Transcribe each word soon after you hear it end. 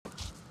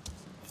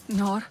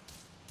Nor,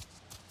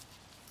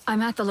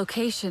 I'm at the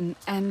location,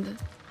 and...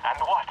 And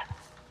what?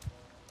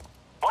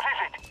 What is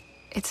it?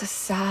 It's a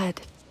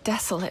sad,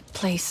 desolate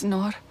place,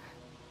 Nor.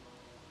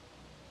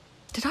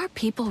 Did our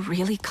people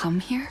really come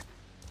here?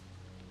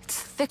 It's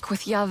thick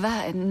with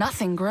Yava and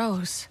nothing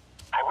grows.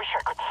 I wish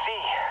I could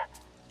see.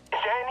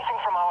 Is there anything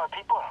from our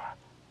people?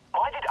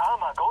 Why did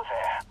Alma go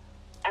there?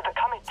 Did the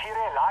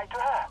Kametire lie to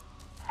her?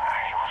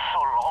 It was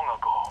so long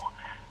ago.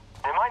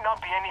 There might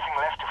not be anything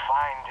left to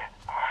find.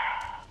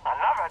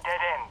 Another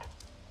dead end.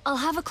 I'll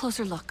have a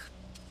closer look.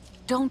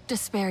 Don't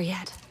despair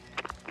yet.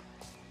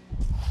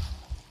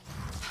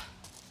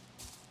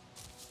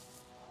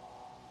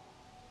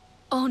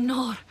 Oh,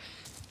 Nor.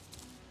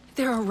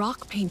 There are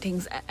rock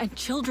paintings and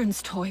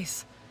children's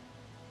toys.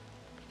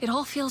 It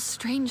all feels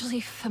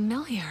strangely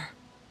familiar.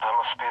 That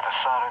must be the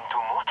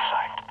Sarentumut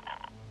site.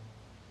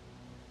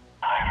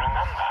 I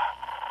remember.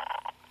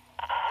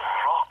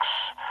 Rocks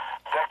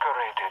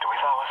decorated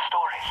with our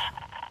stories.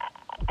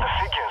 The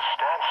figures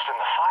danced in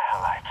the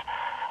firelight.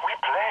 We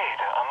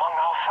played among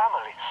our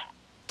families.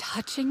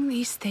 Touching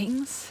these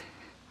things?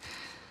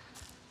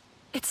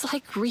 It's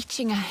like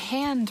reaching a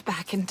hand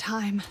back in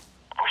time.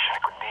 Wish I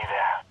could be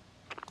there.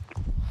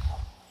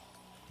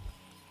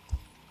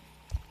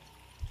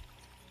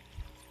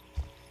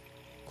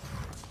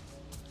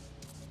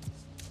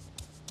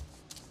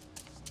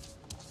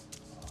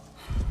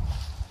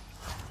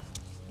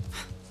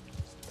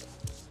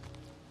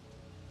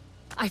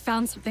 I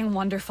found something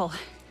wonderful.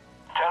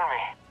 Tell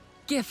me.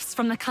 Gifts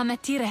from the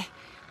Kametire.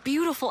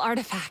 Beautiful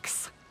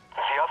artifacts.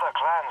 The other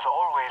clans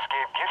always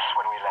gave gifts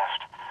when we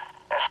left.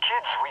 As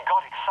kids, we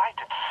got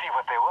excited to see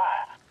what they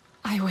were.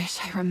 I wish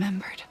I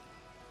remembered.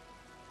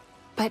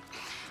 But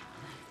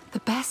the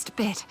best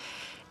bit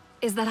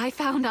is that I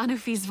found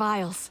Anufi's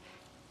vials,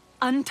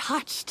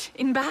 untouched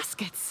in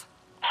baskets.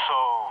 So,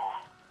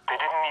 they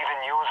didn't even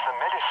use the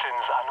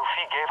medicines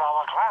Anufi gave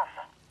our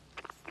clan.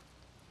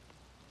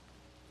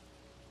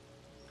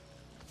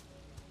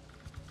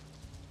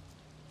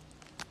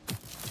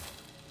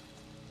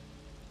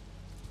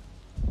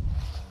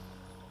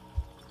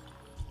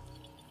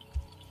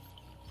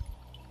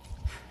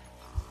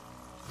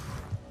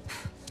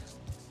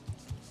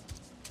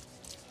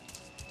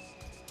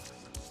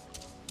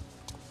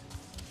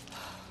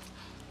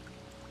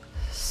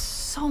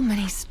 So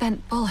many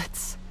spent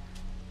bullets.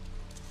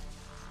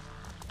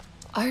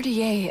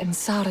 RDA and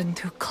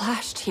Sarentu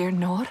clashed here,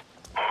 Nor.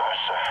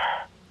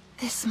 Mercer.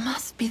 This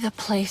must be the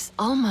place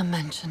Alma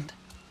mentioned.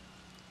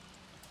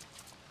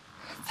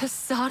 The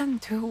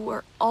Sarentu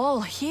were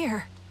all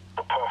here.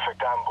 The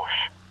perfect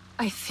ambush.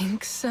 I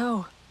think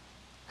so.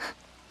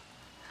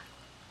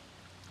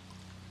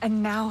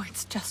 And now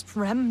it's just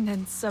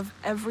remnants of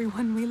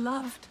everyone we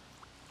loved.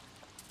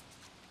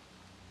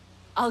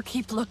 I'll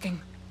keep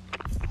looking.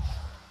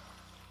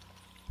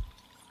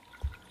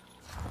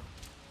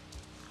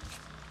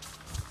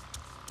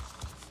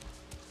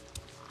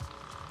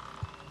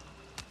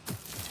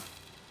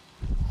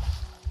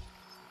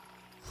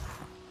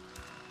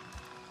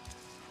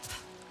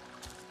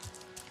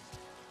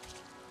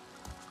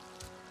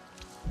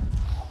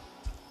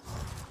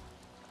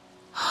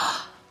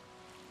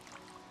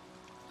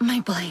 My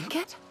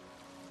blanket?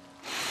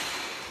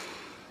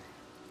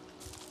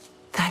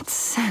 That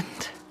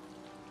scent.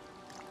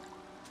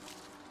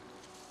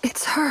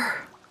 It's her.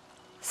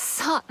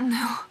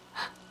 Satnu.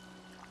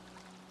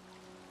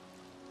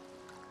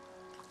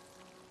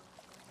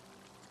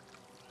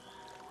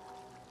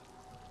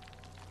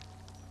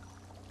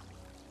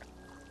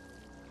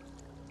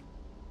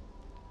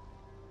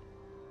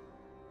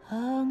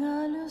 Ang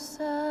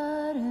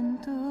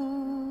alusaran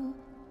tu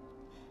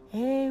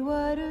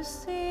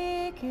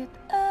warusikit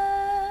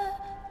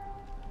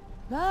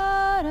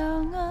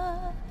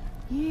Baranga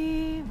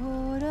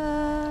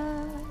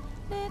Yivora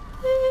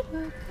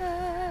Nitiruka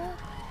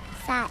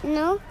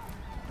Satno?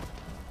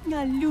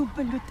 Nga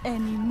lupalut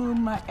eni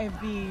muma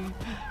evi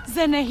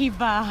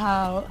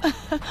Zanahibahaw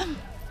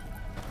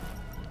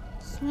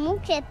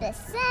Smuche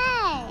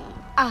pesay.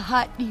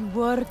 Ahat di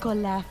worko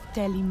laf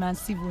teliman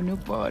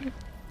sivunupor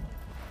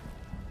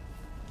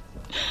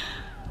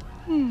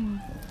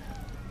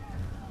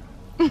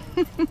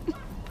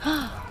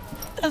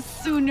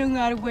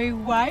Tasunungar way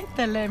white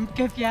talem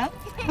kefya.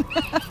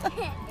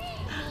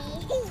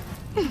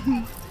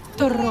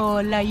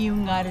 Torola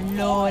yungar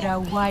lora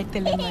white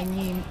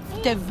talemanim.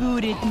 Te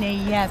vurit ne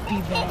yapi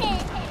ven.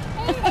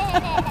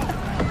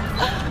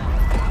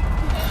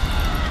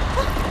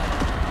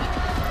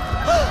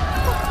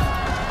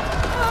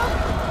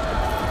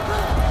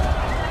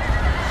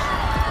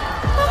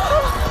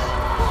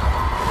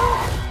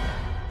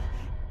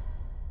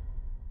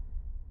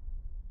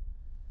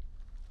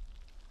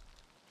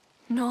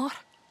 Nor?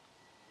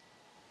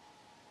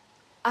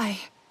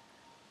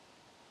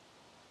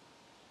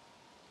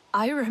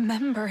 I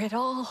remember it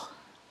all.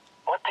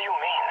 What do you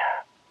mean?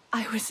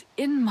 I was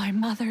in my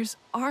mother's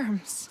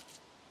arms.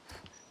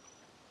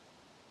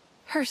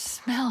 Her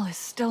smell is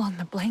still on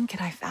the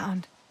blanket I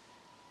found.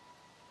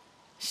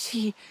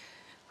 She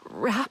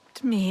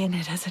wrapped me in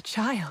it as a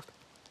child.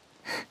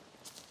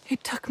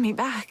 It took me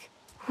back.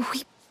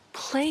 We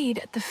played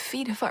at the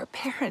feet of our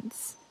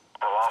parents.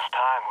 The last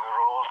time we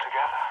were all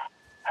together.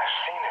 I've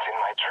seen it in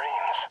my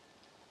dreams.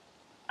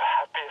 The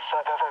happiest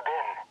I've ever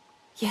been.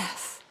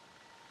 Yes.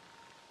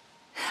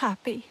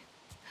 Happy.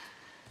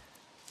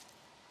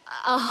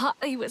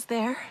 Holly was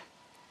there.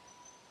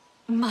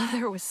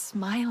 Mother was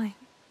smiling.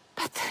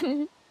 But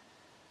then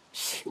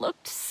she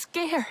looked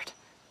scared.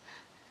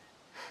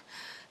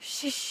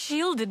 She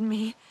shielded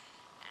me,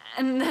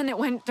 and then it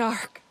went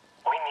dark.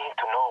 We need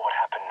to know what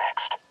happened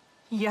next.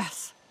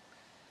 Yes.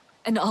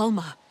 And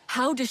Alma,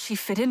 how does she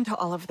fit into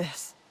all of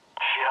this?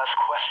 She has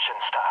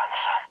questions to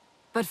answer.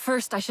 But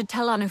first, I should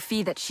tell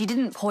Anufi that she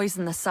didn't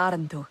poison the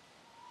Sarentu.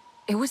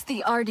 It was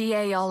the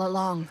RDA all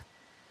along.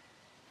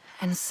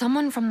 And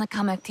someone from the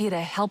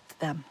Kamektire helped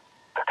them.